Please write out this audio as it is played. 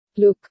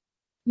Look,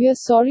 we are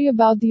sorry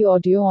about the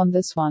audio on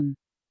this one.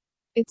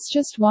 It's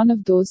just one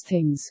of those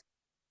things.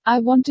 I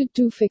wanted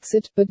to fix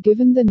it, but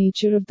given the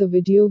nature of the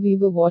video we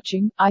were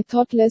watching, I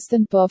thought less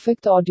than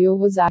perfect audio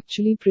was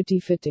actually pretty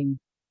fitting.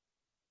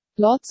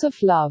 Lots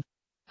of love.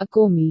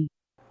 Akomi.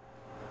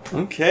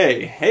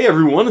 Okay, hey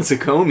everyone, it's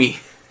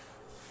Akomi.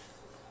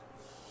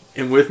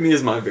 And with me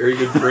is my very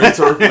good friend,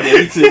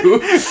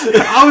 Tark182.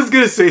 I was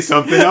gonna say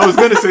something.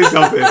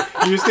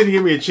 You just didn't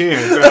give me a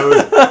chance.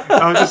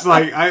 I was just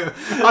like,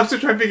 I'm still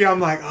trying to figure out. I'm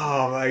like,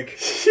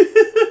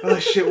 oh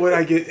shit, what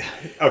I get?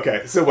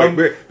 Okay, so wait,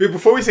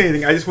 before we say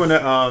anything, I just want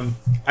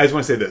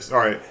to say this. All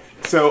right.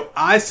 So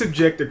I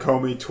subject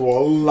Akomi to a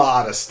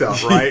lot of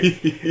stuff, right?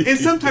 And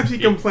sometimes he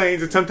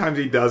complains, and sometimes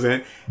he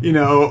doesn't. You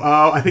know,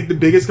 I think the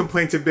biggest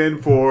complaints have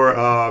been for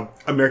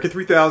America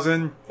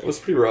 3000. It was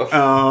pretty rough.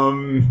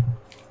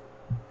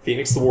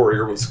 Phoenix the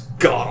Warrior was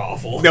god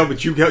awful. No,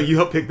 but you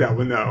helped pick that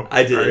one, though.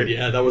 I did, right?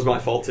 Yeah, that was my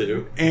fault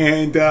too.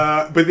 And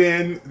but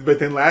then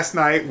last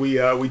night we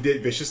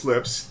did Vicious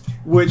Lips,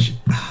 which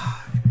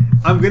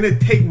I'm gonna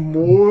take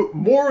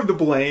more of the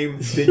blame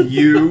than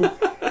you.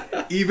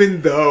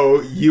 Even though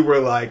you were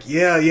like,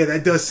 yeah,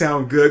 that does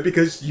sound good,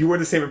 because you were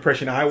the same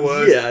impression I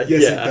was. Yeah,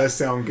 yes, it does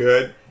sound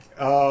good.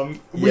 I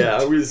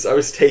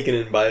was taken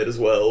in by it as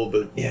well,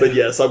 but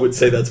yes, I would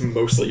say that's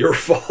mostly your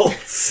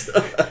fault.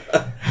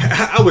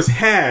 I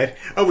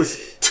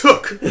was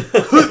took,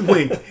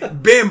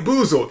 hoodwinked,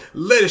 bamboozled,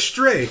 led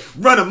astray,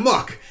 run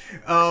amok.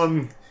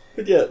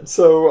 But yeah,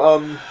 so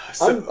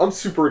I'm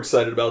super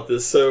excited about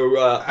this. So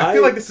I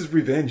feel like this is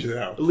revenge,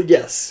 though.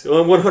 Yes,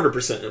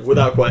 100%,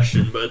 without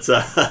question. But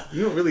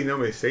you don't really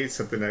normally say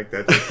something like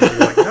that. You're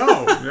like,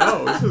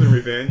 no, this isn't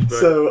revenge. But...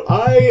 So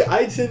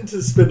I tend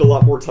to spend a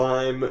lot more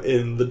time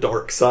in the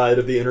dark side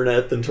of the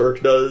internet than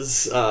Turk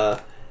does.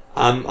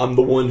 I'm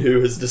the one who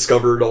has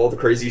discovered all the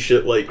crazy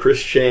shit like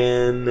Chris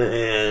Chan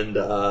and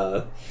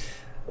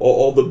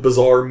all the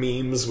bizarre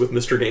memes with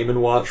Mr. Game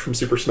 & Watch from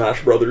Super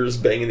Smash Brothers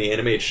banging the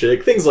anime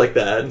chick, things like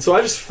that. And so I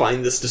just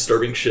find this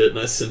disturbing shit and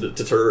I send it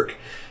to Turk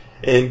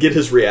and get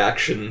his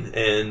reaction.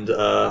 And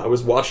I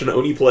was watching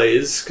Oni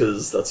Plays,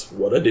 because that's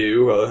what I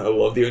do. I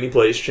love the Oni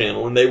Plays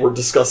channel, and they were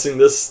discussing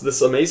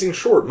this amazing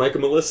short, Mike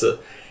and Melissa.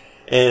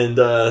 And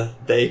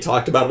they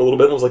talked about it a little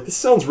bit, and I was like, this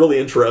sounds really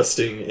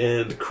interesting.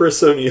 And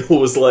Chris O'Neill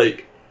was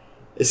like,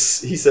 he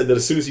said that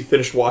as soon as he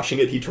finished watching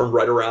it, he turned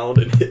right around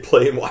and hit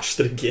play and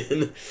watched it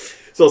again.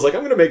 So I was like, I'm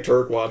going to make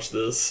Turk watch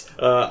this.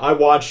 I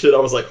watched it, I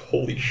was like,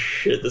 holy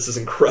shit, this is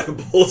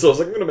incredible. So I was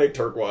like, I'm going to make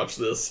Turk watch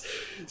this.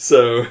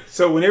 So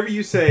whenever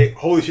you say,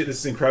 holy shit, this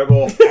is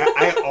incredible,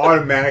 I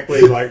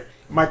automatically, like,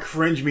 my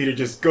cringe meter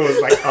just goes,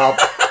 like, up.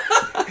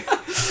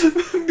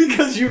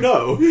 Because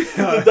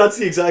that's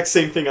the exact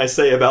same thing I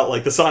say about,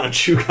 like, the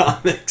Sonichu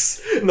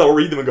comics. And they'll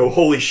read them and go,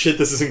 holy shit,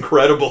 this is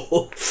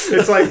incredible.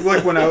 It's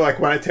like when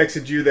I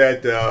texted you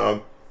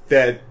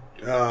that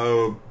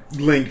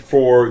link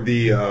for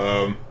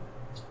the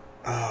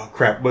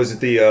was it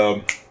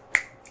the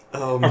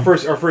our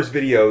first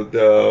video,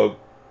 the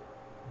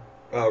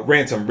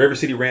Ransom, River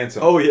City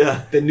Ransom. Oh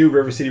yeah, the new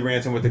River City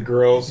Ransom with the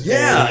girls.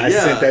 Yeah, and I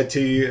sent that to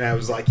you, and I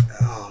was like,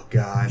 oh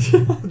god,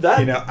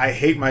 I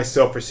hate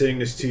myself for sending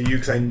this to you,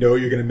 because I know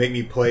you're gonna make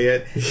me play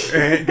it.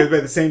 And but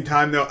at the same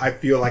time, though, I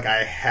feel like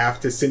I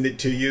have to send it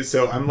to you.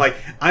 So I'm like,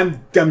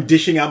 I'm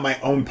dishing out my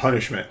own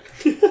punishment.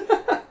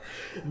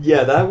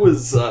 Yeah, that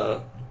was.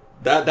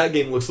 That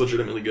game looks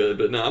legitimately good,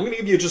 but now I'm going to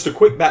give you just a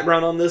quick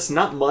background on this.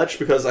 Not much,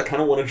 because I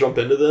kind of want to jump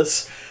into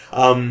this.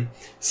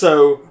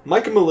 So,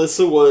 Mike and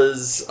Melissa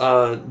was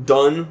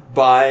done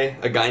by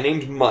a guy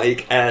named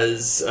Mike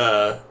as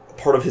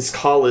part of his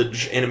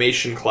college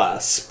animation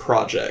class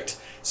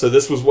project. So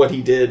this was what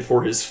he did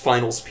for his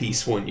finals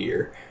piece one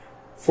year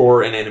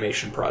for an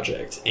animation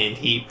project. And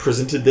he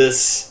presented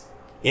this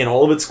in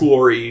all of its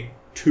glory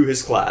to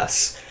his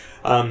class.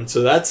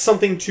 So that's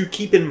something to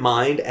keep in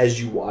mind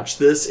as you watch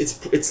this.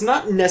 It's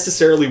not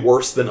necessarily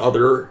worse than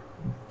other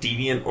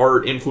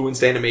DeviantArt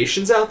influenced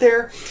animations out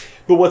there,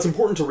 but what's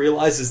important to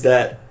realize is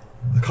that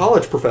a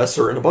college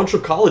professor and a bunch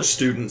of college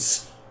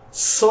students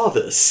saw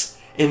this,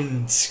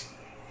 and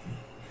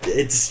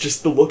it's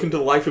just the look into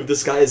the life of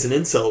this guy as an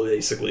incel,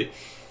 basically.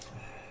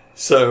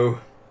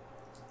 So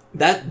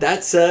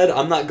that said,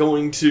 I'm not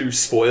going to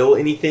spoil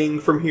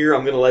anything from here.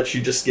 I'm going to let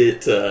you just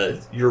get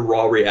your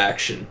raw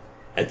reaction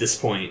at this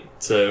point.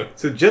 So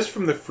just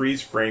from the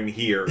freeze frame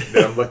here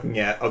that I'm looking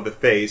at of the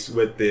face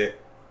with the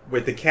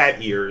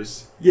cat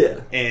ears.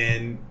 Yeah.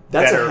 And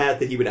that's a hat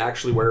that he would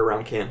actually wear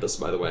around campus,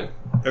 by the way.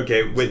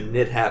 Okay. With a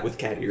knit hat with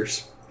cat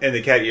ears. And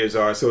the cat ears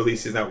are, so at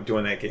least he's not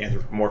doing that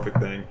anthropomorphic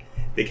thing.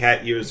 The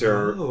cat ears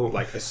are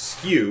like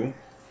askew,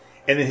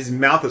 and then his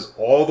mouth is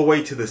all the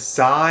way to the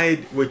side,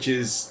 which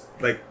is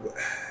like...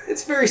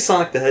 It's very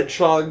Sonic the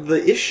Hedgehog.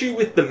 The issue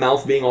with the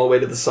mouth being all the way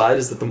to the side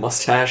is that the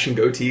mustache and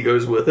goatee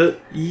goes with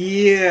it.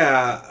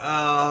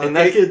 Yeah. And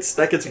that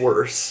gets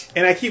worse.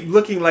 And I keep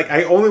looking, like,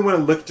 I only want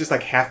to look just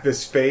like half of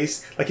his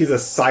face, like he's a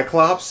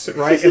Cyclops,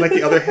 right? And like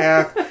the other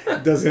half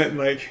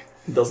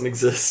doesn't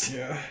exist.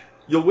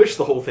 You'll wish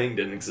the whole thing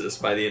didn't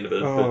exist by the end of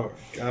it. Oh,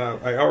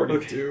 God, I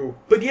already do.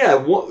 But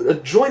yeah,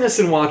 join us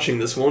in watching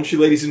this, won't you,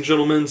 ladies and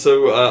gentlemen?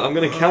 So I'm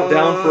going to count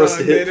down for us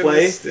to hit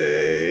play.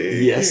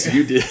 Yes,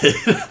 you did.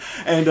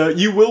 And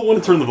you will want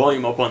to turn the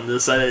volume up on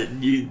this,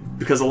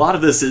 because a lot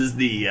of this is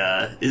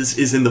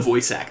is in the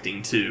voice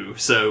acting too.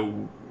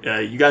 So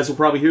you guys will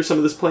probably hear some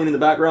of this playing in the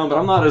background, but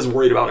I'm not as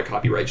worried about a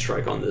copyright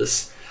strike on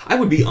this. I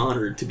would be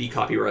honored to be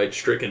copyright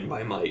stricken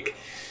by Mike.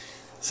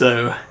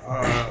 So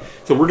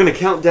we're gonna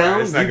count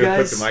down. It's not you gonna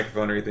guys, clip the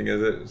microphone or anything,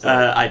 is it?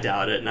 I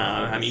doubt it. No,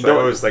 I mean, so don't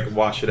always like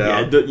wash it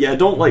out.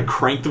 Don't like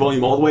crank the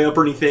volume all the way up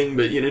or anything,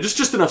 but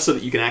just enough so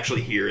that you can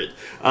actually hear it.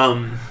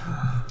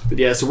 But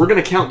yeah, so we're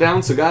gonna count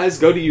down. So guys,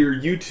 go to your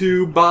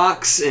YouTube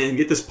box and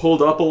get this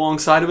pulled up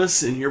alongside of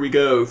us, and here we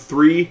go.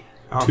 3,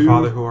 Our 2.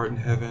 Father who art in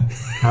heaven,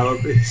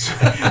 hallowed be.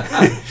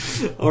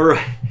 All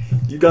right,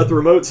 you got the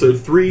remote. So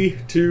 3,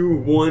 2,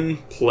 1,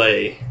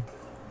 play.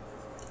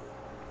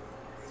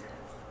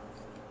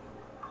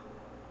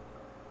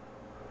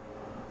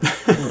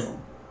 Oh,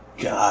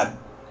 God.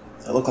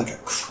 I look like a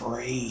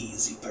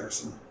crazy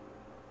person.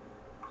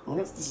 I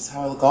wonder if this is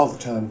how I look all the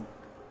time.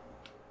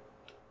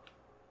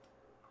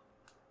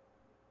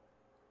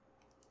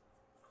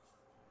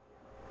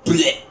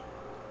 Blech.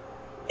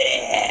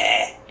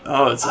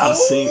 Oh, it's out of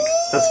sync.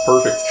 That's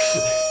perfect.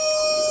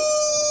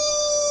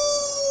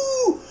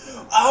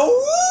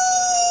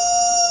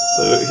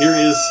 So here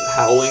he is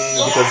howling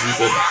because he's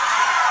a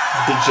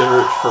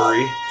degenerate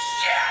furry.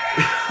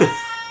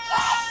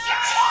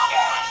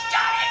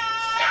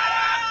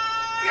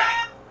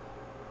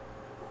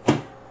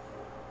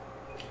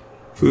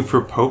 Food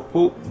for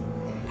Popo?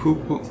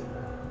 Poo-poo.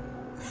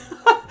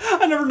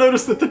 I never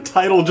noticed that the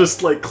title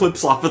just like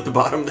clips off at the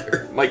bottom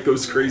there. Mike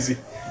goes crazy.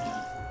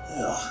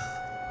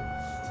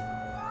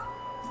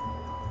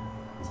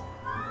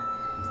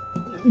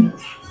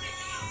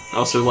 I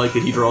also like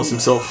that he draws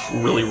himself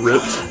really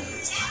ripped.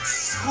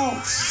 So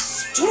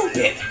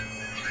stupid.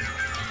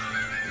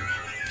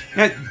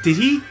 Yeah, did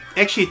he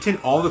actually attend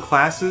all the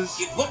classes?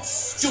 You look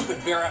stupid,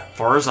 Vera. As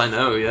far as I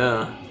know,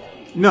 yeah.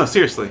 No,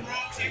 seriously.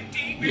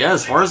 Yeah,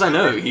 as far as I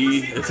know,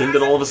 he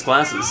attended all of his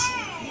classes.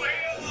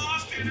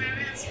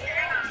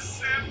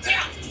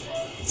 Yeah.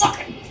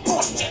 Fucking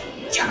bullshit.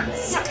 Yeah,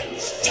 fucking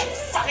shit.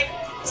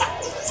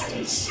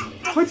 Fucking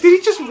shit. What, did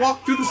he just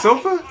walk through the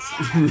sofa?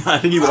 I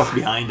think he walked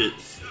behind it.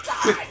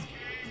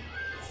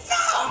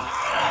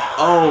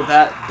 Oh,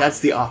 that's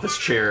the office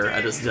chair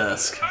at his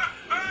desk.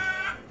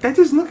 That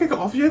doesn't look like an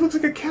office chair, it looks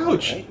like a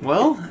couch.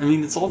 Well, I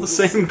mean, it's all the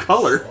same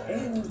color.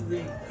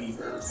 Angry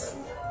beavers.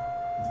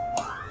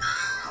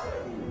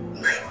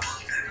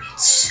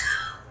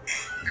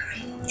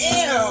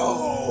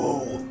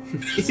 Ew!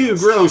 Ew,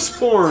 gross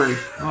porn.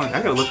 Oh, I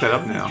gotta look that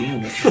up now.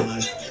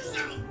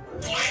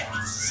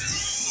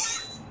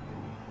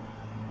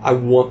 I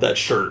want that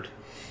shirt.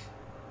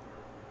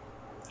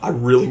 I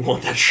really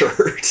want that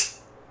shirt.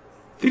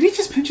 Did he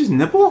just pinch his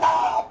nipple?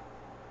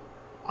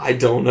 I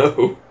don't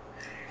know.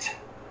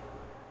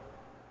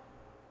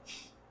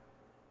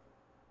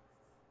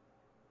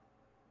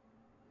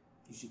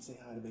 You should say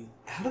hi to me.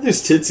 How do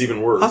those tits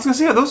even work? I was gonna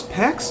say, are those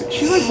pecs?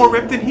 She's like more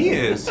ripped than he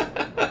is.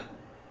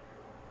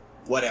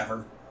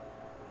 Whatever.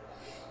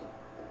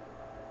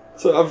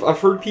 So I've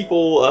heard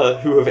people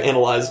who have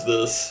analyzed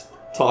this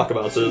talk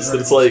about this, that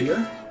it's like,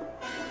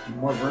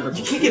 More vertical.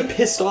 you can't get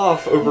pissed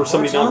off over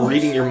somebody not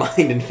reading your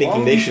mind and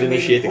thinking they should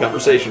initiate the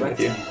conversation with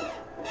you.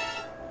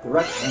 The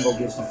rectangle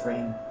gives the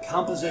frame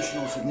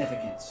compositional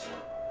significance.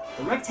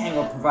 The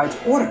rectangle provides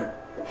order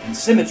and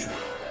symmetry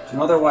to an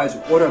otherwise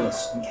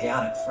orderless and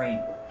chaotic frame.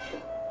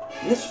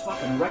 This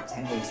fucking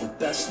rectangle is the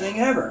best thing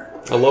ever.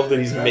 I love that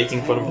he's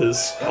making fun of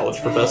his college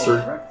professor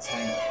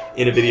Rectangle.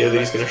 in a video that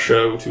he's going to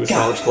show to his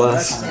college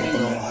class.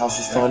 The house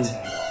is fun.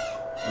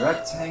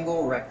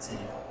 Rectangle,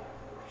 rectangle.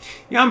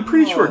 Yeah, I'm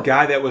pretty sure a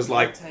guy that was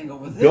like Rectangle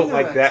within built the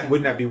like that rectangle.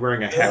 would not be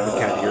wearing a hat with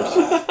cat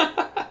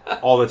ears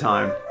all the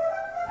time.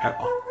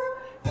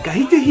 God,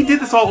 he did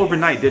this all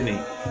overnight, didn't he?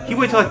 He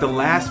waited till like the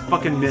last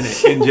fucking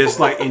minute and just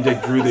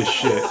drew this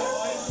shit.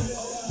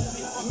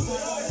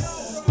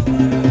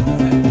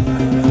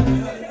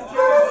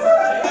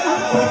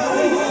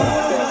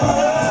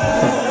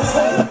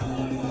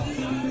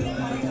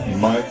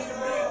 Mike,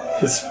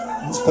 His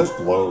this place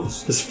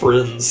blows. his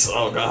friends.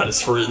 Oh god,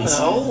 his friends.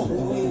 No,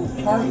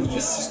 the party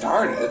just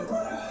started.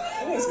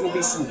 There's gonna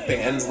be some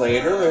bands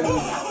later,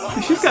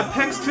 and She's got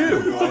pecs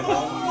too.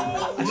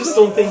 I just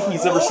don't think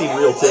he's ever seen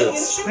real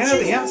tits. I know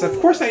the answer. Of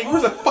course not. He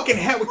wears a fucking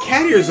hat with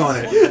cat ears on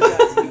it.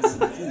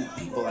 some cool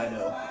people I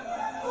know.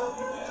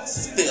 This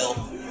is Phil.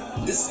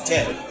 This is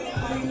Ted.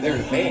 They're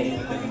in a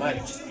band, and they might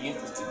just be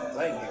interested in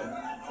playing here.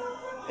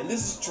 And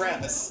this is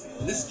Travis.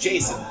 And this is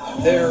Jason.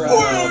 They're,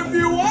 If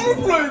you want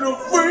to play the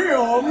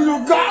film,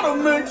 you gotta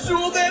make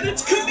sure that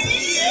it's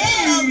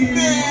clean.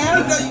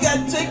 Man, now you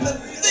gotta take the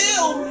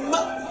film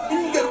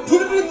and you gotta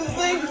put it in the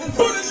thing and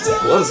put it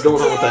down. What is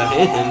going on with that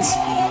hand?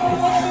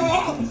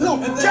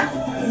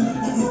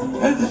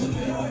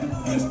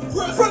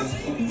 Press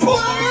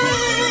play.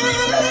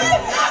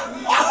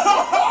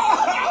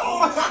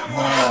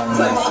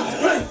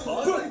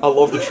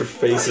 love that your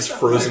face is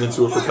frozen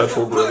into a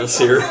perpetual grimace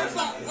here.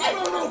 I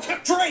don't know,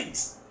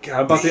 drinks.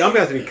 God, I'm gonna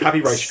have to be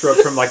copyright struck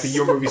from like the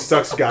Your Movie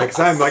Sucks guy because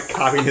I'm like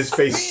copying his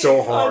face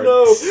so I hard.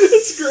 know,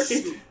 it's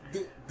great.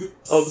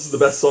 Oh, this is the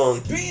best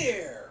song.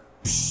 Beer.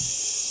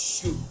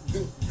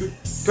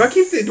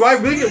 Do I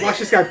really get to watch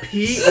this guy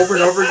pee over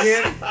and over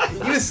again?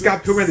 Even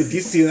Scott Pilgrim had the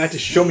decency not to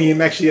show me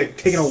him actually like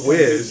taking a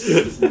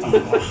whiz. I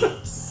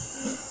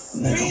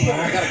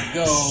gotta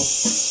go.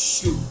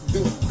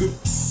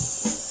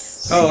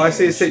 Oh, I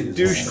say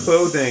douche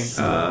clothing.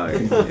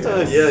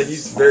 Yeah,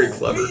 he's very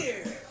clever.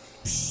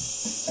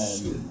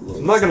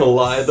 I'm not gonna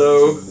lie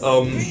though,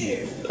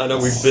 I know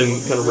we've been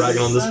kind of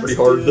ragging on this pretty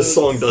hard. This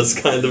song does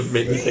kind of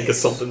make me think of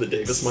something that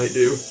Davis might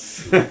do.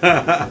 But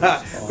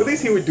at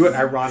least he would do it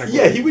ironically.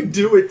 Yeah, he would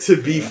do it to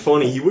be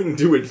funny. He wouldn't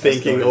do it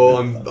thinking, "Oh,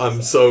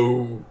 I'm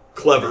so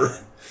clever."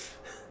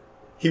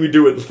 He would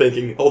do it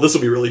thinking, "Oh, this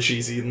will be really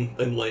cheesy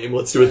and lame.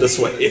 Let's do it this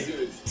way."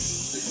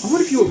 I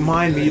wonder if you would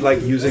mind me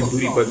like using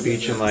Booty Butt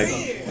Beach and like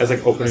as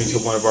like opening to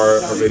one of our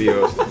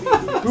videos.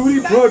 Booty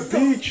Butt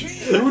Beach,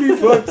 Booty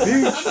Butt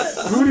Beach,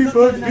 Booty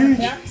Butt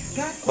Beach. I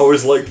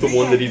always liked the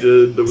one that he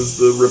did that was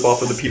the rip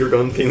off of the Peter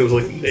Gunn theme that was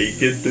like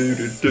naked doo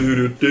doo doo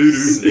doo doo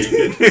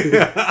naked.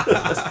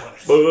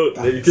 But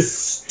naked.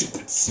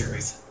 Stupid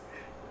series.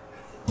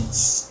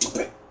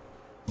 Stupid.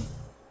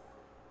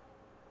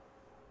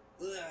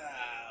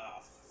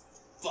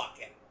 Fuck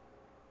it.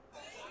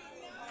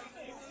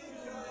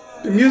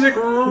 The music.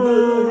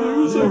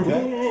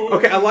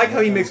 Okay, I like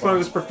how he makes fun of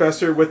his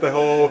professor with the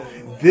whole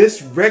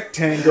this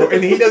rectangle,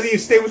 and he doesn't even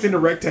stay within the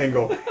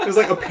rectangle. It's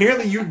like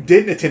apparently you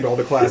didn't attend all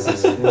the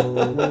classes.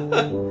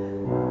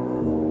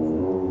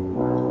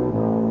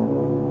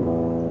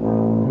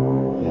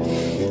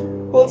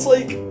 Well, it's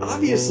like,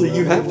 obviously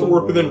you have to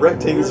work within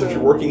rectangles if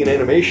you're working in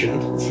animation.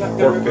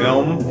 Or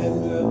film.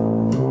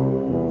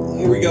 And,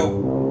 here we go.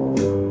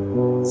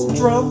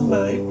 Strum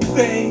my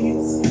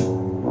face.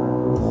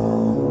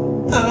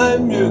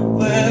 I'm your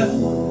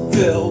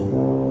landfill.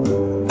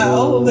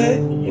 I'll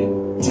let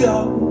you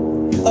dump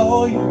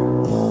all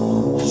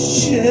your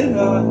shit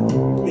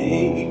on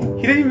me.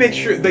 He didn't even make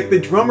sure, like the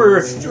drummer,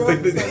 is not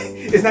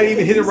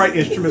even hitting the right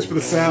instruments for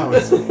the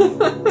sounds.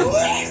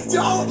 Please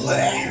don't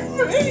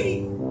leave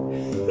me.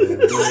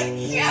 I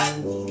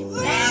can't live.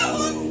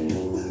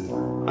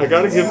 I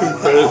gotta give him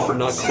credit for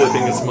not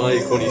clipping his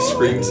mic when he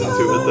screams into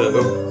it,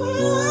 though.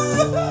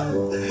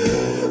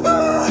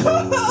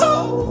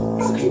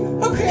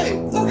 Okay.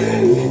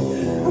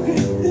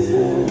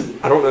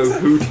 I don't know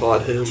who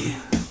taught him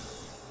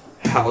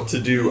how to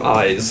do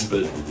eyes,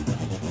 but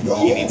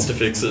he needs to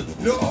fix it.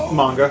 No.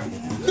 Manga.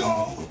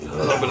 No.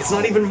 But it's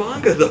not even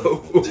manga, though.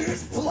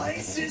 This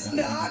place is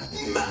not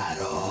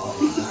metal.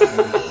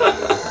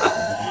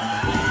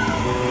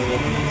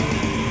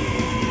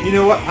 You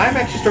know what? I'm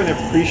actually starting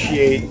to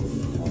appreciate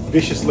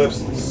Vicious Lips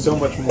so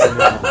much more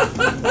now.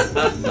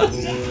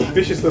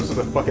 Vicious Lips was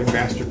a fucking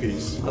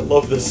masterpiece. I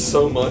love this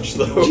so much,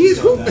 though. Jeez,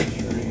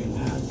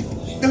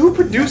 who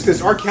produced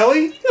this? R.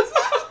 Kelly?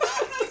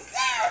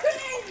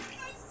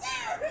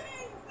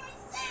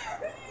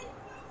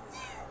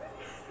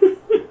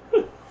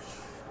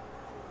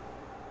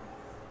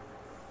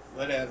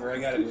 Whatever, I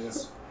gotta do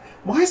this.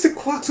 Why is the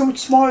clock so much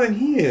smaller than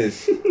he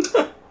is?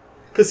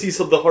 Because he's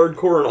the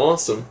hardcore and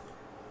awesome.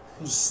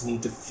 I just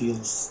need to feel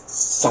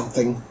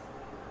something.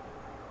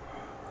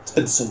 It's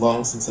been so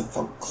long since I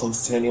felt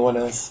close to anyone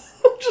else.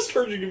 I just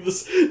heard you give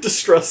this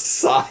distressed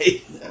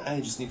sigh. I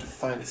just need to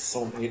find a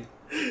soulmate.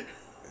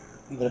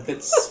 Even if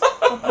it's...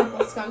 A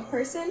purple skunk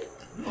person?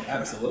 Oh,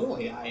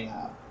 absolutely,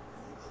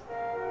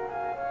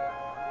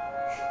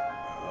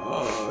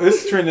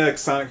 This is turning into like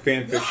Sonic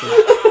fan fiction.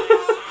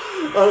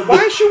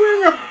 Why is she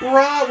wearing a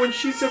bra when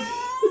she's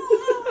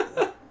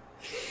a...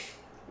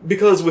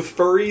 Because with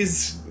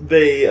furries,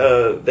 they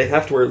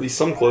have to wear at least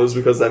some clothes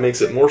because that makes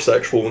it more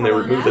sexual when they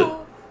remove it.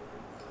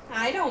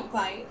 I don't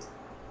bite.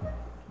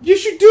 You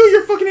should do it,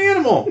 you're a fucking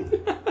animal!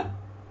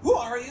 Who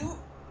are you?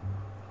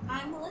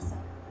 I'm Melissa.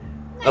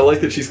 I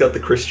like that she's got the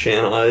Chris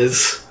Chan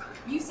eyes.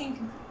 You seem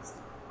confused.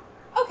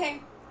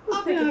 Okay,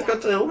 I'll break Yeah, it I've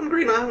got down. the one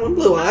green eye, one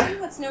blue eye. I'm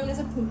what's known as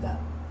a puka,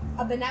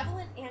 a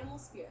benevolent animal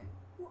spirit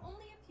who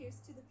only appears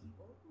to the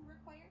people who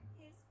require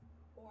his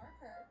or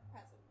her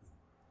presence.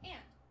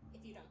 And,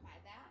 if you don't buy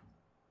that,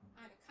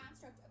 I'm a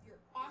construct of your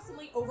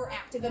awesomely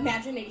overactive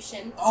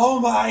imagination. Oh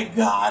my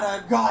god,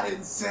 I've got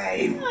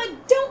insane.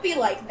 Don't be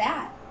like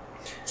that.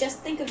 Just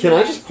think of Can me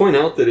I as just point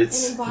out that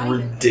it's an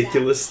embodiment of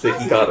ridiculous that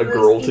that he got a positive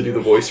girl voice to in do the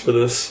your voice head. for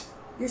this?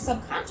 Your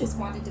subconscious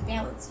wanted to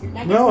balance your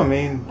negative No, I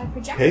mean, by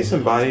projecting pay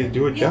somebody to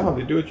do a the job,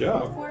 they do a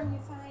job. form you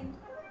find,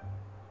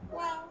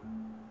 well,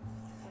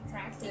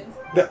 attractive.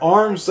 The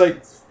arms,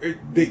 like,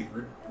 they...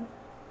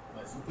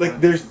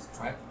 Like, there's...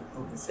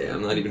 Yeah,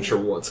 I'm not even sure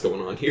what's going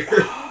on here.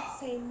 I'd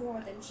say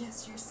more than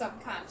just your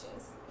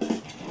subconscious.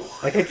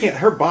 Like, I can't...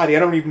 Her body, I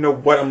don't even know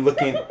what I'm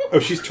looking... Oh,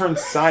 she's turned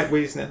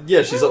sideways now.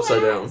 Yeah, she's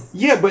upside down.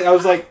 Yeah, but I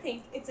was I like...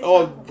 think it's a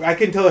Oh, compliment. I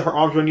can tell that her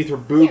arms were underneath her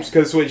boobs,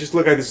 because so it just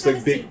looked like this, Have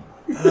like, a big... seat.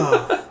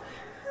 Oh. Oh,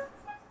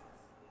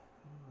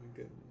 my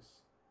goodness.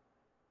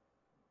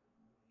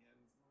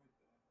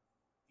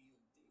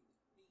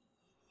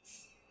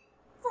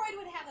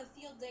 Freud would have a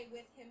field day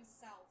with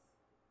himself.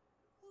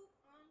 Poop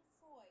on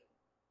Freud.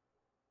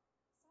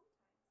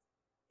 Sometimes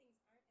things aren't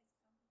as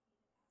complicated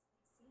as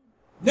they seem.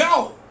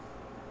 No!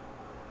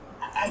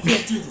 I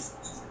can't do this.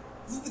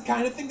 This is the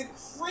kind of thing that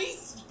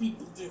crazy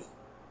people do.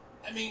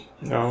 I mean,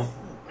 No,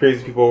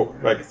 crazy people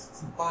like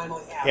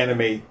finally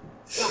animate.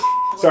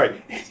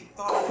 Sorry,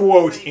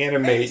 quote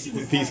animate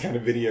these kind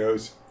of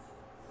videos.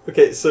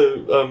 Okay,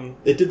 so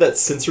it did that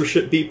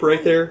censorship beep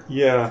right there.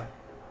 Yeah.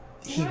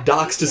 He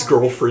doxed his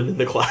girlfriend in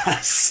the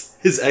class.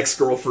 His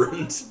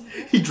ex-girlfriend.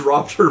 He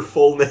dropped her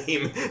full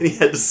name, and he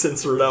had to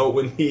censor it out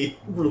when he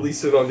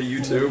released it onto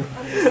YouTube.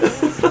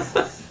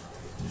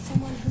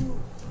 Someone who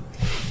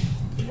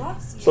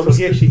loves you. So I'm just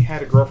He actually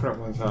had a girlfriend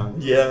at one time.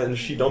 Yeah, and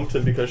she dumped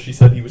him because she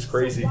said he was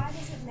crazy. So why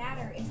does it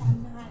matter if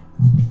I'm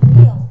not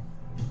real?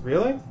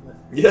 Really?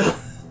 Yeah.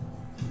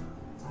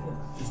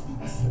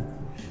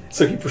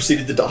 So he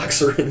proceeded to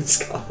dox her in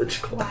his college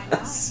Why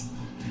class.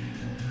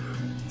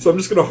 So I'm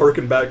just gonna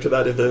harken back to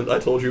that event I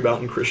told you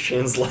about in Chris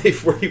Chan's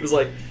life, where he was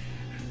like,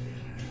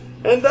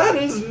 "And that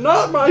is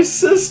not my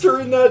sister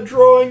in that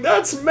drawing,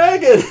 that's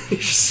Megan!" He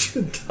just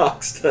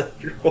doxed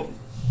everyone.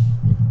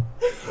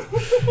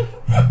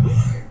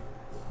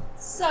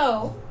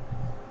 So,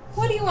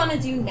 what do you want to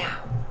do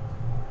now?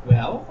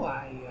 Well,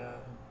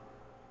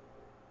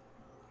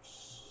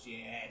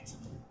 shit.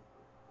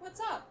 What's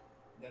up?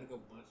 Gotta go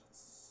watch the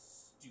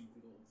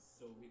stupid old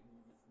Soviet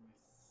movie for my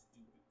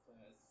stupid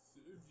class.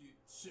 Soviet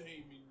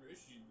shaming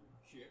Russian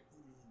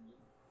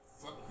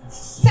fucking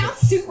Sounds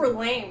super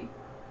lame.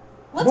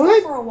 Let's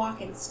What? go for a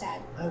walk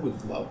instead. I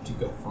would love to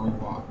go for a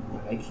walk,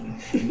 but I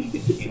can't. I need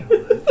to get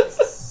on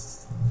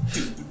this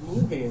stupid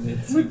movie and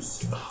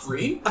it's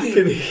free. I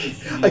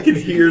can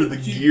hear the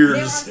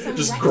gears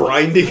just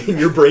grinding in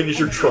your brain as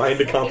you're trying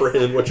to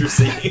comprehend what you're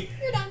seeing.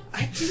 You're done.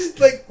 I just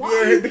like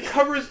the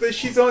covers that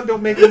she's on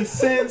don't make any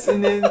sense,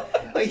 and then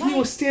like he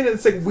was standing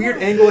at this like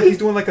weird angle, like he's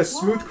doing like a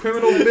smooth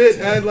criminal bit,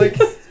 and I like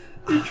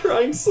You're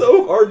trying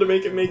so hard to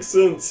make it make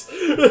sense.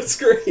 That's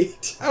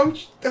great. I'm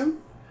You have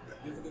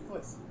a good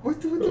voice.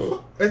 what the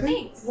fuck? Are they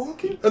Thanks.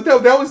 walking? Oh,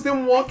 that was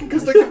them walking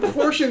because like the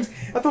proportions.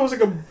 I thought it was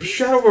like a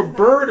shadow of a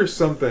bird or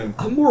something,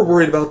 I'm more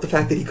worried about the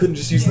fact that he couldn't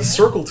just use the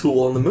circle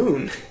tool on the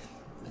moon.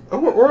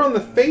 or on the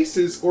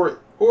faces, or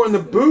on the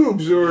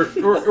boobs, or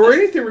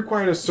anything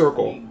requiring a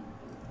circle.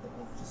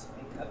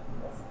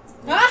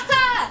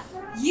 Aha!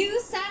 You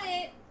said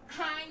it.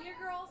 I'm your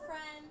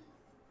girlfriend.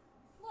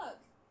 Look,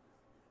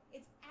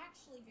 it's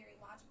actually very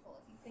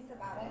logical if you think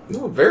about it.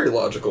 No, very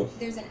logical.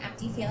 There's an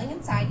empty feeling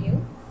inside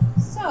you,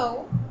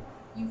 so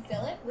you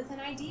fill it with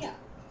an idea.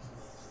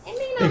 It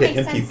may not I think make an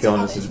empty sense to feeling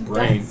others is his who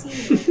brain. don't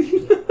see it in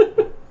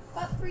you,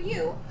 but for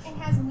you, it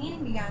has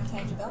meaning beyond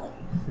tangibility.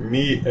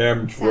 Me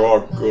am draw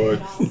good.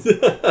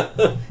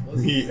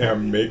 Me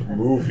am make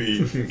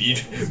movie.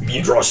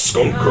 Me draw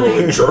skunk girl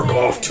and jerk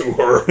off to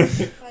her.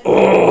 But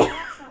Oh.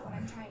 that's not what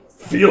I'm trying to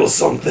say. Feel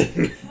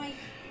something. Mike,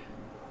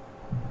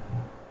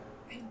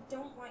 I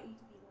don't want you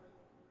to be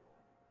lonely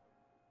anymore.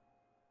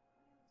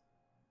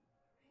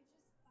 I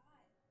just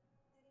thought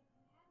that if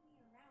you had me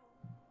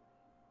around,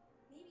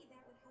 maybe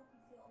that would help you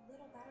feel a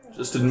little better.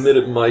 Just admit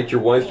it, Mike.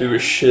 Your wife do a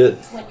shit.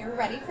 When you're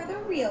ready for the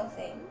real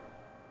thing,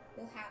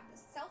 you'll have the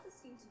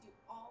self-esteem to do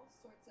all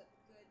sorts of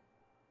good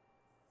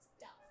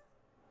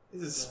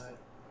stuff.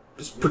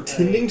 Is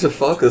pretending to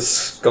fuck a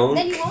skunk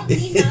Then you won't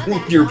need none of in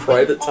that your help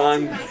private all to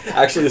time myself.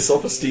 actually a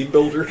self-esteem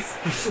builder?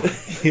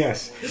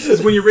 Yes, this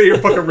is when you're ready to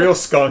fuck a real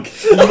skunk.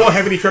 You won't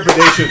have any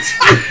trepidations.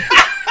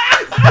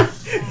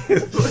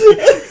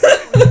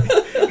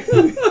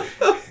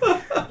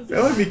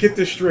 Now let me get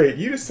this straight.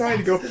 You decided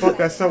to go fuck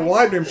that stuff. Well,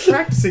 I've been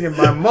practicing in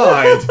my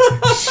mind,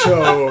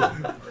 so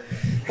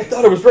I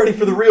thought I was ready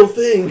for the real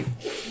thing.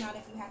 Not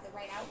if you have the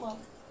right outlook.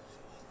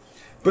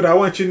 But I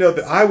want you to know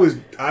that I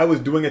was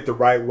doing it the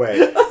right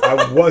way.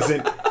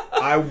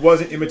 I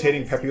wasn't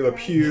imitating Pepe Le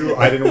Pew.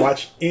 I didn't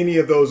watch any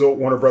of those old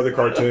Warner Brother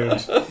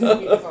cartoons. I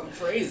mean, if I'm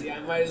crazy, I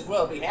might as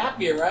well be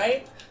happier,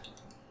 right?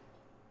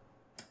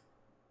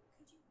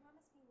 Could you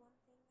promise me one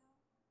thing, though?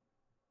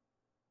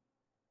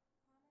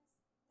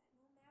 Promise that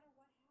no matter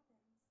what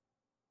happens, you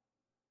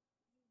won't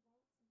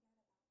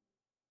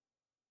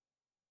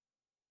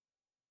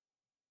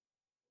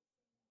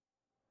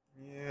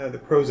forget about me. Yeah, the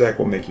Prozac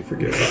will make you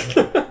forget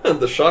about it.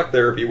 The shock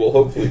therapy will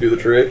hopefully do the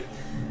trick.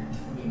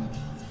 I mean, you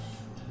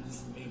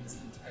just made this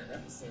entire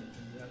episode, and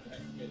you're not gonna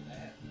forget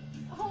that.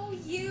 Oh,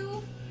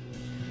 you!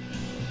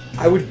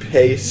 I would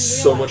pay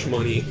so much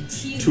money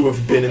to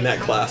have been in that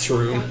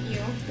classroom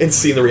and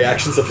seen the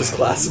reactions of his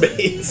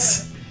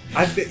classmates.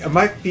 I think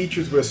my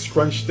features would have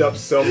scrunched up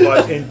so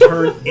much and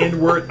turned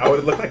inward. I would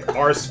have looked like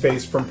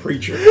Arseface from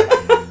Preacher.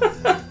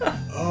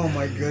 Oh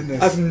my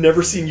goodness! I've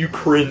never seen you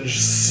cringe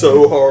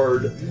so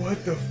hard.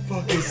 What the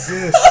fuck is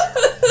this?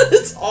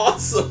 It's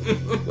awesome.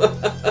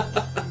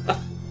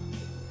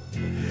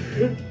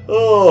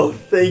 Oh,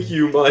 thank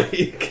you,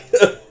 Mike.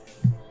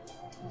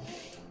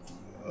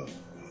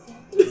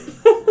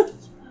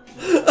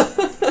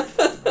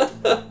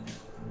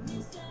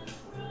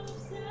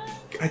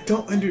 I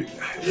don't under.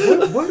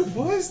 What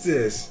was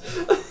this?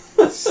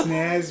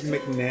 Snaz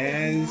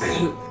McNaz.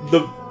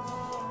 The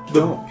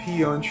Don't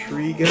pee on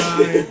tree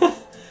guy.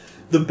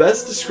 the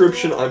best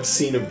description I've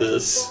seen of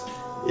this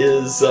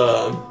is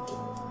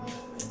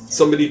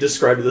somebody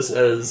described this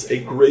as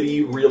a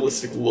gritty,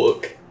 realistic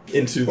look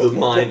into the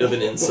mind of an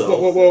incel.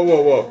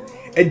 Whoa.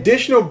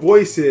 Additional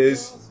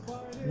voices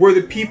were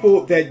the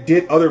people that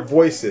did other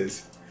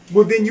voices.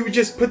 Well, then you would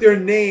just put their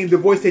name, the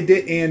voice they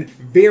did, and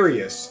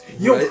various.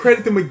 You don't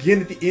credit them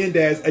again at the end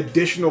as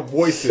additional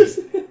voices.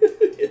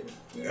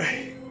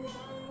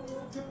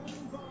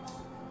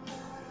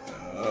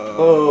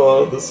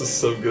 Oh, this is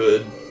so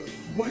good.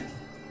 What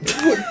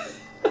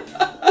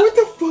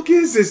the fuck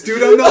is this,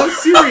 dude? I'm not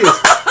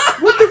serious.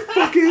 What the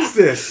fuck is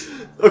this?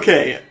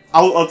 Okay,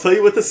 I'll tell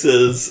you what this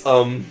is.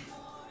 The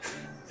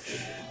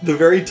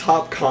very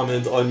top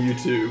comment on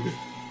YouTube,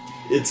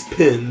 it's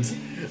pinned.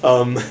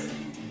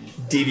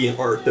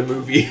 DeviantArt, the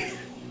movie.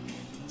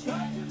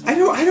 I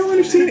don't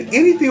understand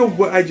anything of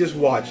what I just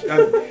watched.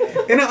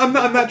 I'm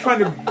not trying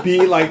to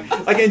be like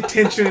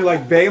intentionally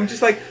like vague. I'm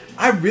just like,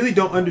 I really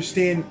don't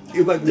understand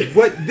like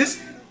what this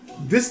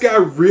guy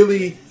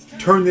really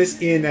turned this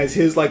in as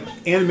his like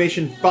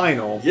animation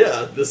final.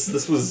 Yeah,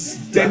 this was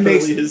That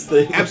makes definitely his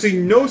thing.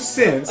 absolutely no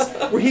sense.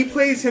 Where he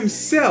plays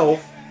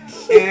himself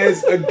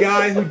as a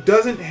guy who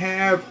doesn't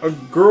have a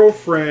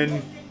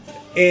girlfriend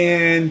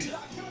and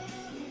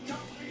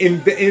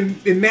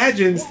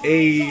imagines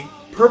a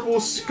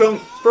purple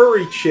skunk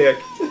furry chick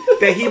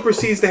that he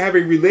proceeds to have a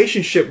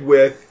relationship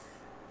with.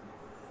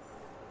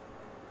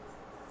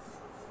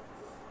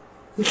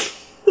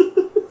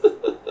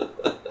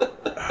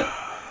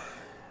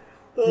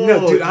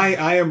 No, dude,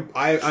 I'm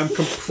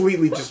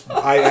completely just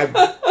I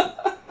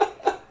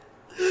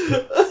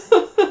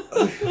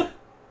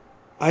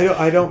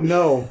don't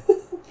know.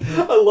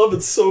 I love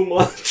it so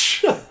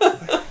much.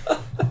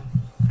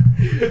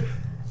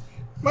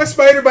 My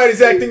spider bite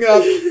is acting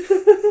up.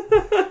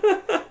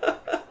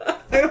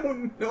 I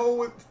don't know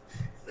what.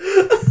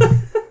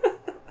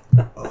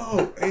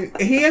 Oh, and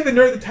he had the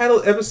nerve to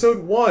title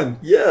episode 1.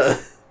 Yeah.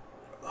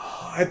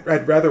 Oh,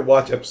 I'd rather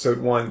watch episode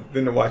 1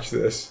 than to watch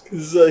this.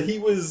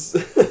 Because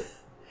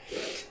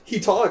he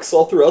talks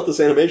all throughout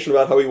this animation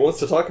about how he wants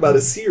to talk about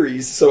his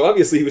series, so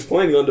obviously he was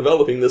planning on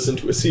developing this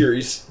into a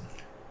series.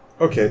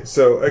 Okay,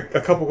 so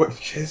a couple.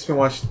 It's been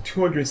watched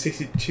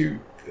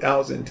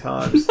 262,000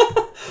 times.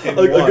 A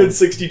good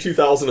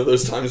 62,000 of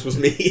those times was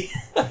me.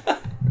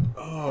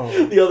 Oh.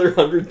 The other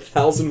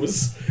 100,000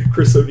 was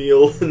Chris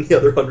O'Neill, and the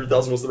other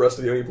 100,000 was the rest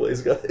of the Only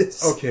Plays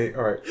guys. Okay,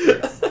 alright.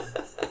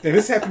 And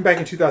this happened back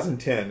in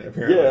 2010,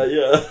 apparently.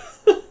 Yeah.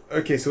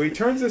 Okay, so he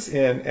turns this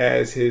in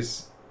as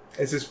his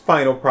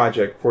final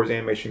project for his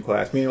animation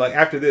class. Meaning, like,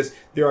 after this,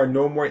 there are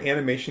no more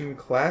animation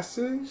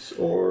classes,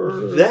 or...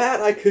 That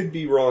I could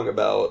be wrong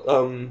about.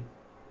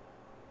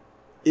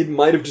 It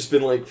might have just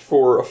been, like,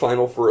 for a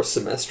final for a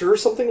semester or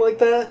something like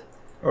that.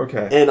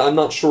 Okay. And I'm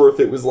not sure if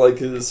it was, like,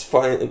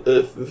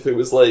 if it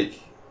was, like,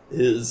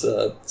 his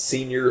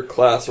senior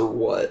class or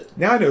what.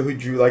 Now I know who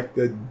drew, like,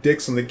 the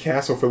dicks on the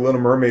castle for Little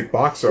Mermaid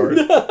box art.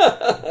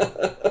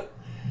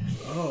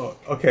 Oh,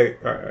 okay.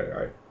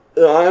 Alright.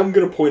 I'm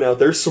going to point out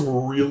there's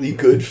some really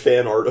good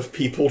fan art of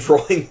people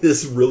drawing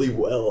this really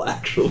well,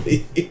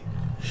 actually.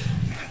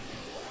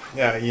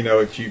 Yeah, you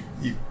know, you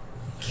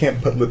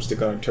can't put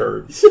lipstick on a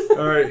turd.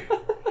 Alright.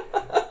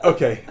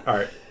 Okay,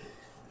 alright.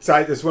 So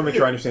I just want to make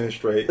sure I understand this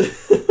straight.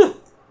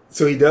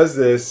 So he does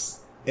this,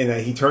 and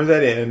he turns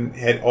that in,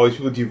 had all these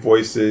people do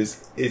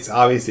voices. It's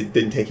obvious it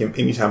didn't take him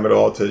any time at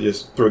all to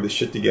just throw this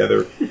shit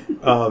together.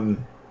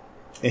 And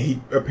he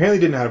apparently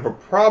didn't have a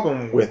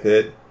problem with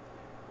it.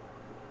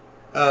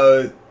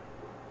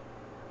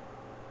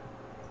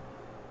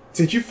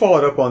 Since you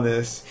followed up on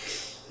this,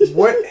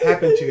 what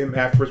happened to him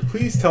afterwards?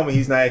 Please tell me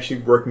he's not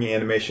actually working in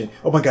animation.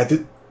 Oh my god,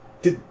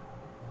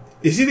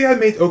 is he the guy that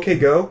made OK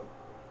Go?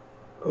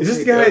 Is this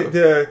the guy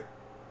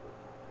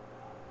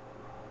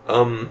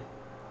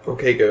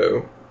OK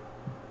Go.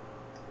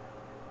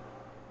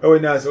 Oh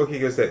wait, no, it's OK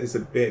Go. It's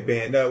a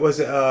band. No, it was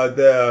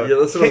the Yeah,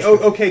 that's what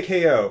OK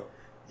KO.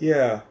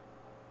 Yeah.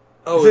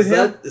 Oh, is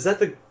that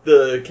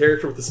the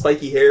character with the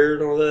spiky hair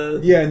and all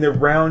that? Yeah, and the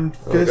round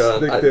fist. Oh,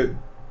 God.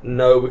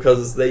 No,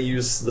 because they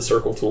use the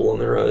circle tool on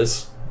their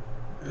eyes.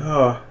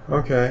 Oh,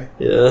 okay.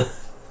 Yeah.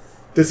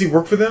 Does he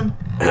work for them?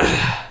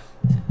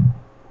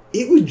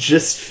 It would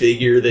just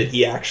figure that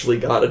he actually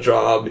got a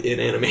job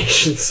in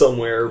animation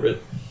somewhere, but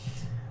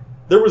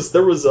there was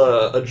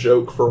a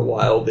joke for a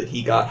while that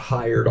he got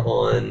hired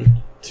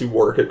on to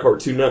work at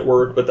Cartoon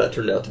Network, but that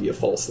turned out to be a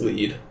false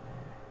lead.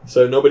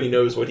 So nobody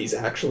knows what he's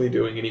actually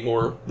doing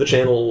anymore. The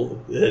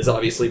channel has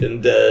obviously been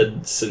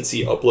dead since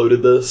he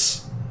uploaded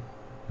this.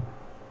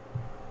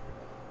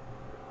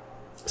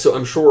 So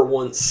I'm sure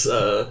once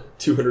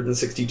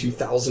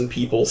 262,000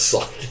 people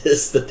saw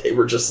this, that they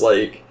were just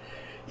like...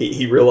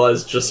 He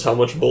realized just how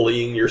much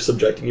bullying you're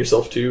subjecting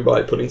yourself to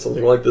by putting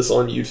something like this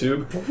on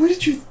YouTube. But what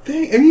did you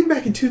think? I mean,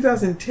 back in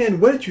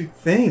 2010, what did you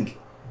think?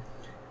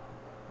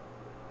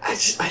 I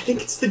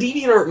think it's the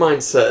DeviantArt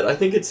mindset. I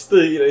think it's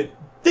the,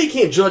 they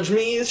can't judge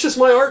me, it's just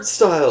my art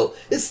style.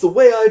 It's the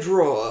way I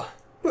draw.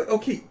 But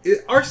okay,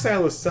 art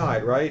style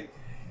aside, right?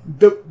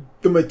 The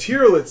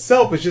material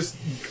itself is just,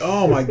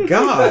 oh my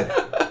god.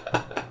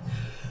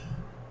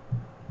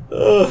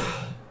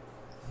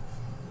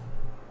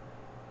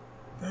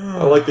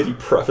 I like that he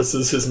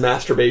prefaces his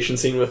masturbation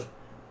scene with,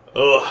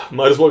 "Ugh,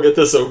 might as well get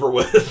this over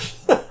with."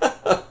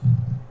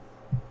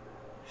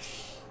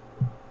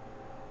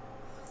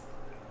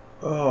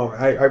 Oh,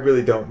 I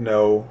really don't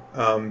know.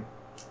 I'm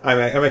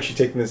actually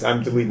taking this.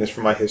 I'm deleting this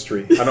from my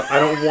history. I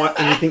don't want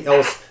anything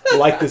else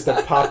like this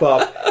to pop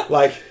up.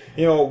 Like,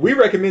 you know, we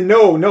recommend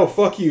no,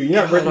 fuck you.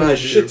 You're not recommending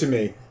shit to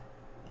me.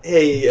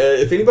 Hey,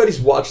 if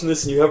anybody's watching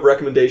this and you have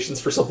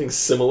recommendations for something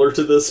similar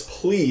to this,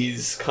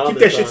 please comment.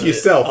 Keep that shit on to it.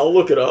 yourself. I'll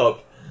look it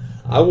up.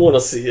 I want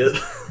to see it.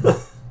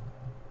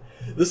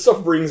 This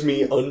stuff brings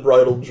me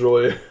unbridled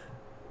joy.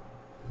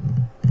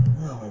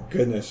 Oh my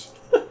goodness.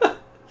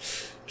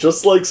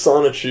 Just like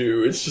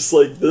Sonichu, it's just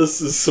like,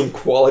 this is some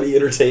quality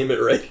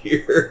entertainment right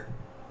here.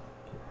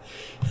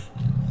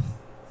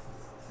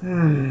 I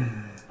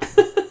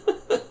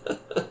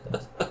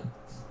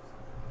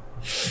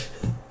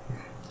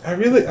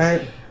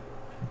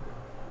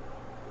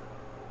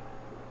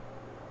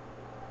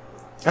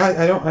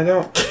don't. I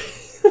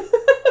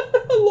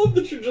love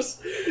that you're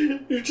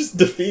just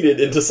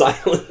defeated into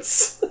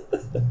silence.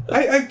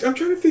 I'm trying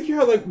to figure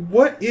out, like,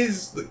 where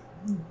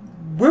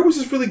was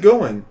this really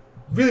going?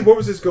 Really, where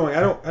was this going? I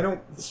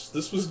don't.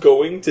 This was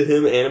going to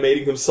him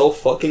animating himself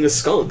fucking a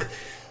skunk.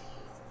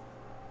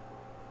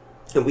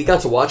 And we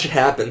got to watch it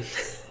happen.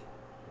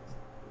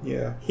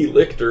 Yeah. He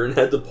licked her and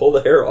had to pull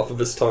the hair off of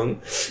his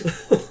tongue.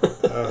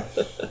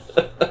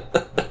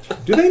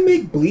 Do they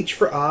make bleach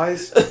for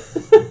eyes?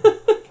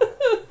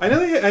 I know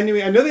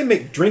they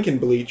make drinking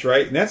bleach,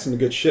 right? And that's some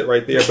good shit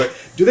right there. But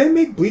do they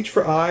make bleach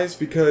for eyes?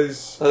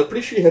 Because I'm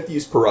pretty sure you have to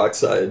use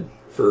peroxide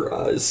for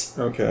eyes.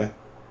 Okay.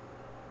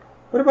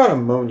 What about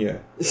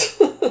ammonia?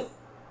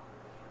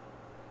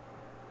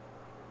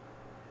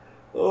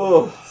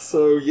 Oh,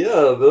 so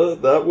yeah,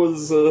 that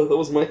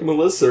was Mike and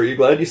Melissa. Are you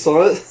glad you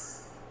saw it?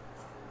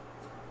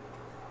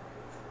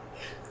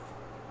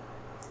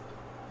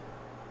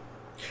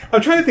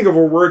 I'm trying to think of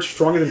a word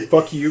stronger than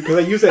 "fuck you" because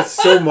I use that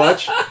so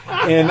much,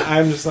 and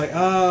I'm just like,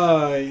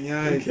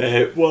 yeah.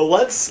 Okay, well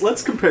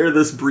let's compare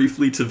this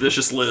briefly to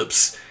Vicious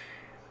Lips.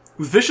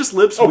 With Vicious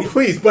Lips,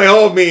 please, by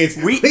all means,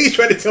 please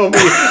try to tell me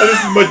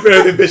this is much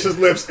better than Vicious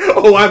Lips.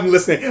 Oh, I'm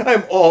listening.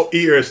 I'm all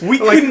ears. We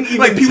couldn't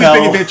even Pee-wee's tell.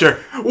 Big Adventure.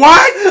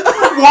 What?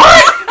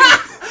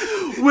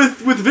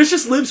 With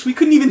Vicious Lips, we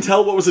couldn't even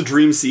tell what was a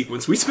dream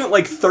sequence. We spent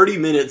like 30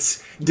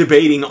 minutes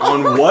debating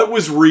on what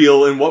was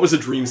real and what was a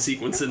dream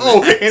sequence in this.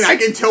 Oh, and I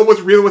can tell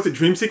what's real and what's a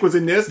dream sequence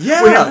in this?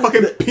 Yeah. When they're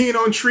fucking peeing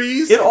on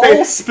trees? It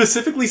all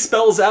specifically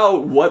spells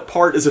out what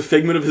part is a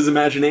figment of his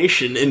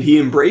imagination, and he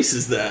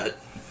embraces that.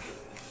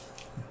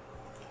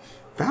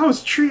 If I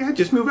was a tree, I'd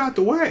just move out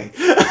the way.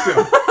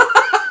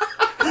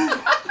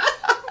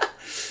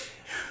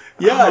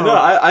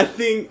 I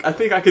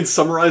think I could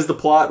summarize the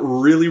plot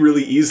really,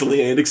 really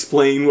easily and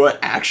explain what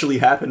actually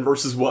happened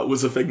versus what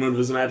was a figment of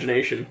his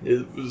imagination.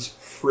 It was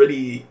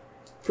pretty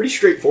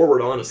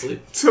straightforward,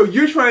 honestly. So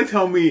you're trying to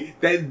tell me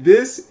that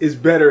this is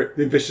better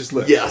than Vicious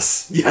Lips?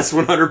 Yes,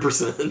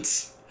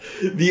 100%.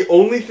 The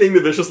only thing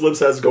that Vicious Lips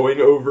has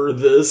going over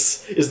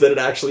this is that it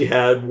actually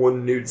had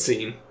one nude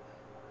scene.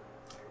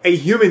 A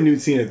human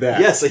nude scene at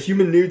that. Yes, a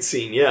human nude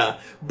scene,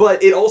 yeah.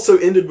 But it also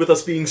ended with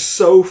us being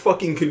so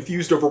fucking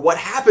confused over what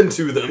happened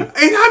to them. And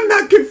I'm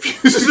not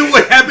confused as to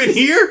what happened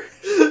here.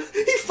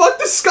 He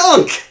fucked the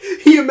skunk!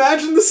 He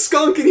imagined the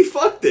skunk and he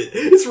fucked it.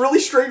 It's really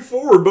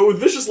straightforward, but with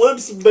Vicious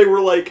Lips, they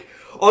were like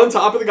on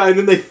top of the guy and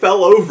then they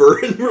fell over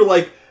and we're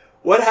like,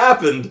 what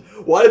happened?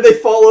 Why did they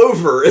fall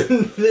over?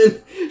 And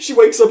then she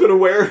wakes up in a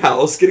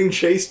warehouse getting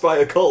chased by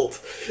a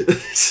cult.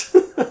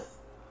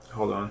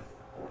 Hold on.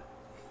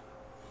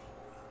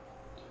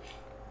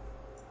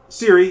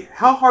 Siri,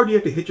 how hard do you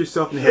have to hit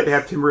yourself in the head to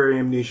have temporary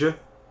amnesia?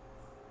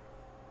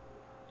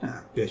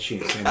 I bet she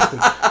ain't saying anything.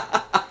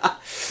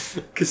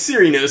 Because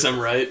Siri knows I'm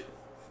right.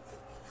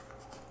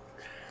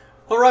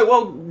 Alright,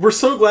 well, we're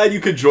so glad you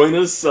could join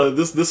us.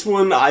 This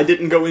one I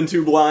didn't go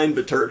into blind,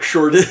 but Turk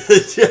sure did.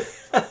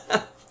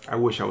 I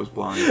wish I was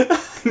blind.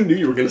 I knew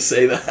you were going to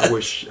say that.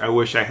 I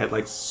wish I had,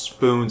 like,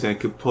 spoons and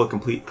could pull a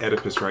complete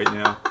Oedipus right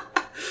now.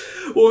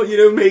 Well, you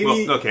know, maybe...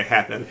 Well, okay,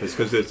 half Oedipus,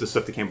 because there's the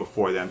stuff that came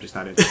before that I'm just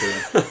not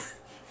interested in.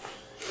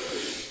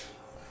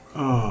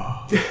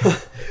 Oh.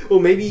 Well,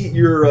 maybe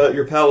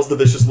your pals, the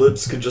Vicious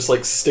Lips, could just,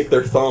 like, stick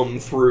their thumb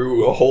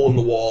through a hole in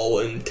the wall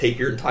and take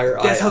your entire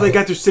eye That's how out. they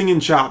got their singing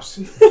chops.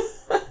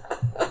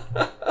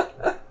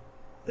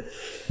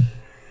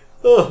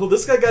 Oh, well,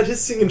 this guy got his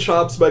singing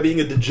chops by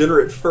being a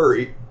degenerate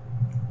furry.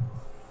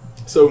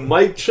 So,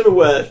 Mike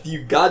Chenoweth,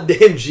 you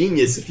goddamn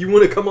genius. If you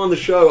want to come on the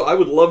show, I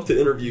would love to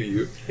interview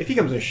you. If he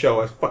comes on the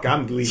show,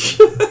 I'm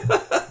leaving.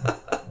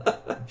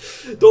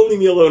 Don't leave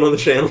me alone on the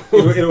channel.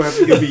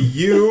 It'll be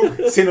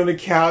you sitting on the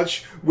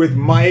couch with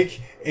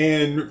Mike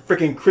and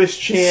freaking Chris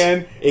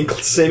Chan and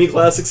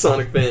semi-classic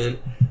Sonic fan.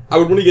 I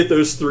would want to get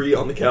those 3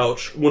 on the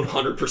couch,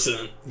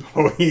 100%.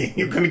 Oh,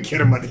 you're gonna get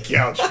him on the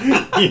couch.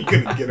 You're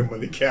gonna get him on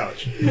the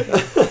couch.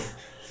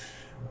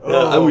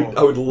 I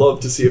would love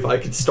to see if I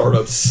could start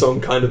up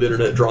some kind of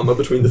internet drama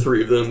between the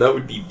 3 of them. That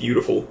would be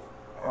beautiful.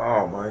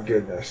 Oh my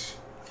goodness.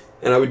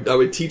 And I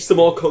would teach them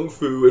all kung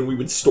fu, and we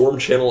would storm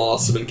Channel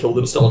Awesome and kill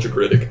the Nostalgia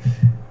Critic.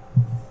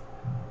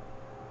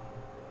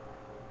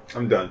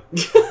 I'm done.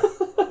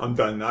 I'm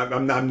done.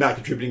 I'm not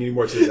contributing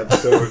anymore to this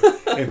episode.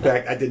 In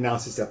fact, I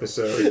denounced this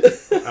episode.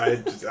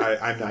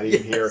 I'm not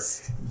even here.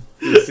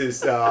 This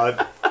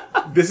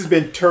has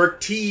been Turk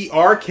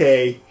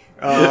TRK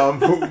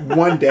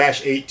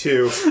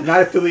 1-82,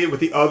 not affiliated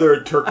with the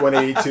other Turk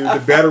 182, the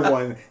better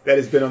one that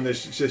has been on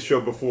this show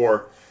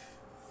before.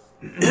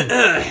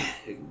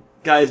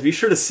 Guys, be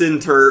sure to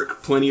send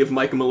Turk plenty of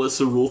Mike and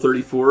Melissa Rule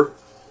 34.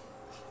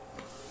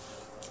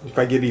 If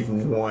I get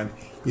even one,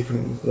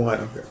 I'm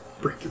gonna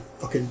break your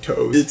fucking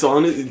toes. It's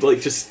on it,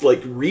 just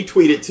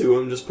retweet it to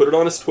him. Just put it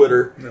on his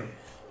Twitter. No,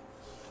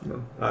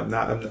 I'm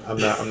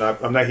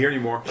not here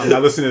anymore. I'm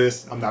not listening to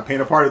this. I'm not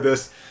paying a part of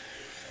this.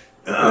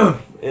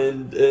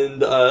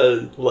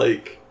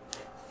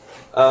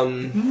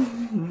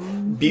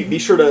 Be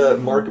sure to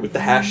mark it with the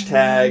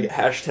hashtag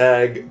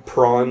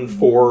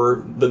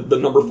prawn4, the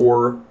number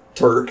 4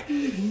 Turk,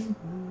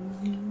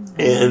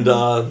 and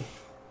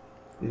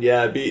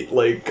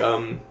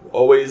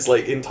always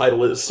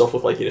entitle it stuff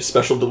with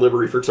special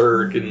delivery for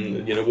Turk,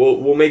 and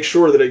we'll make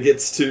sure that it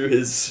gets to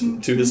his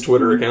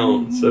Twitter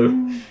account. So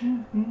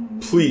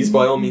please,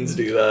 by all means,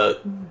 do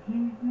that.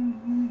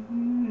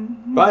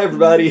 Bye,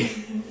 everybody.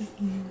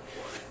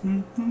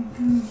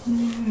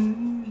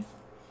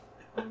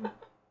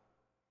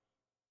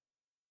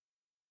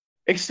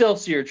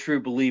 Excelsior, true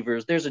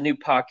believers. There's a new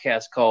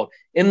podcast called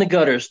In the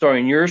Gutter,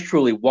 starring yours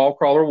truly,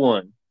 Wallcrawler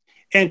 1.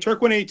 And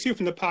Turk 182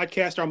 from the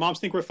podcast Our Moms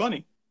Think We're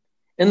Funny.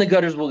 In the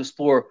Gutters will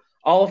explore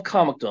all of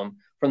comicdom,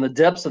 from the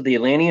depths of the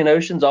Atlantean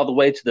oceans all the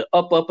way to the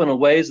up, and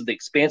aways of the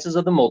expanses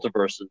of the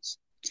multiverses.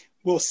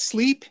 We'll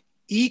sleep,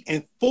 eat,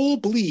 and full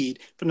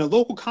bleed from the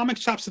local comic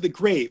shops to the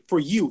grave for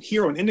you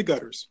here on In the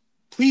Gutters.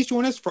 Please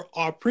join us for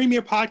our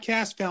premiere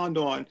podcast found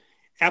on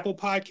Apple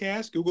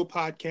Podcasts, Google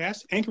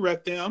Podcasts, Anchor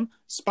FM,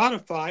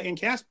 Spotify, and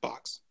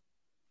CastBox.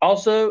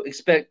 Also,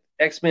 expect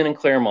X-Men in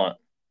Claremont.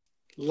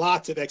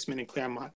 Lots of X-Men in Claremont.